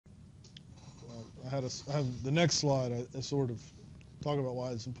I have the next slide. I sort of talk about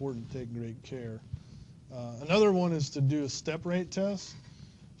why it's important to take great care. Another one is to do a step rate test.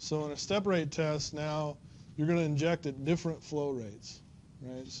 So in a step rate test now, you're going to inject at different flow rates,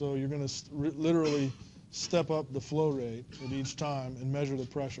 right? So you're going to literally step up the flow rate at each time and measure the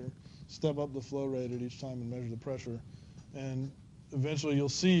pressure. Step up the flow rate at each time and measure the pressure. And eventually you'll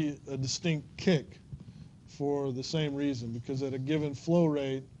see a distinct kick for the same reason, because at a given flow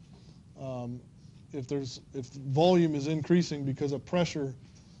rate, if volume is increasing because of pressure,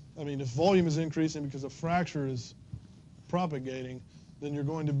 if volume is increasing because a fracture is propagating, then you're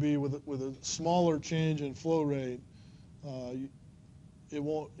going to be with a smaller change in flow rate.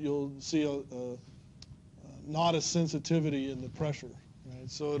 You'll see not a sensitivity in the pressure, right?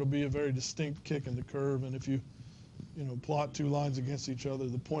 So it'll be a very distinct kick in the curve. And if you plot two lines against each other,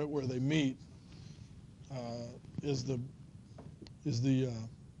 the point where they meet is the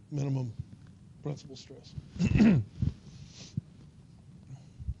minimum principal stress.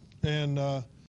 And